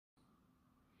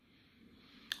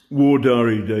War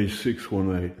Diary, day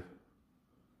 618.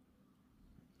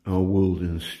 Our world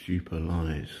in stupor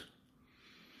lies.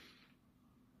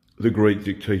 The great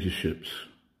dictatorships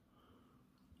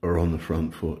are on the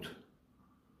front foot.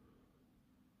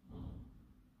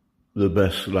 The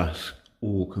best lack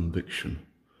all conviction,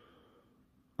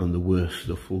 and the worst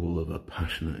the fall of a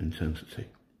passionate intensity.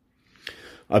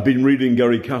 I've been reading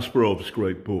Garry Kasparov's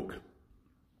great book,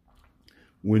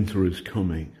 Winter is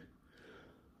Coming,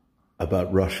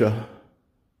 about Russia,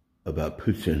 about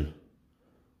Putin,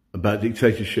 about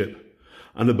dictatorship,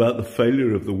 and about the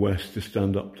failure of the West to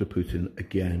stand up to Putin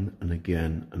again and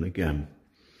again and again.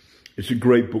 It's a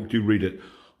great book, do read it.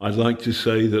 I'd like to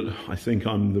say that I think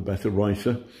I'm the better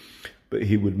writer, but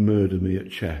he would murder me at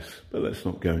chess. But let's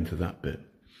not go into that bit.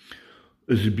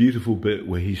 There's a beautiful bit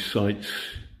where he cites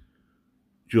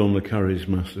John le Carré's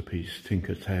masterpiece,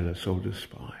 Tinker, Tailor, Soldier,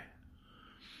 Spy.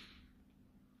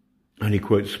 And he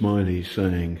quotes Smiley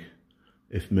saying,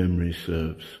 if memory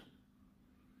serves.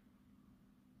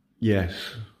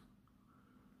 Yes.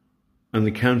 And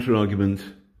the counter-argument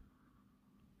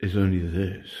is only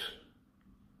this.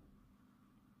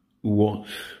 What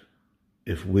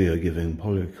if we are giving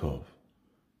Polyakov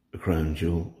the crown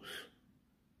jewels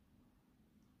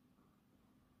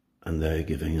and they're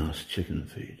giving us chicken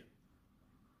feed?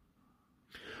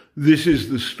 This is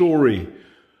the story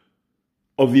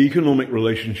of the economic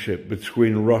relationship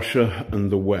between Russia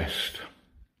and the West.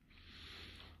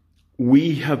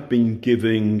 We have been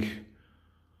giving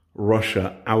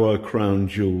Russia our crown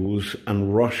jewels,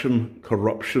 and Russian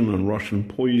corruption and Russian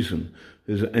poison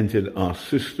has entered our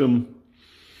system.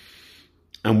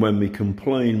 And when we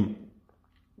complain,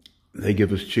 they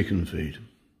give us chicken feed.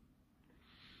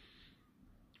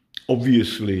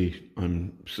 Obviously,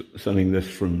 I'm sending this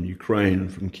from Ukraine,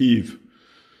 from Kyiv.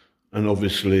 And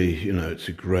obviously, you know, it's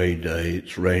a grey day,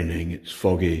 it's raining, it's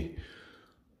foggy.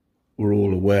 We're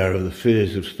all aware of the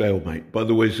fears of stalemate. By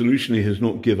the way, Zelensky has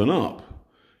not given up.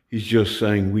 He's just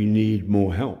saying we need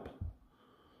more help.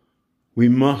 We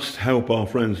must help our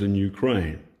friends in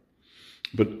Ukraine.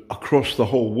 But across the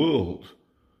whole world,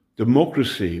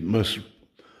 democracy must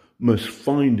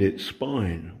find its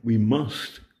spine. We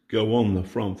must go on the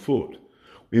front foot.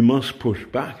 We must push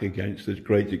back against the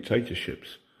great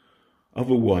dictatorships.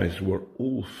 Otherwise, we're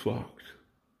all fucked.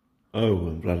 Oh,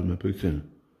 and Vladimir Putin,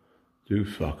 do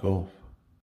fuck off.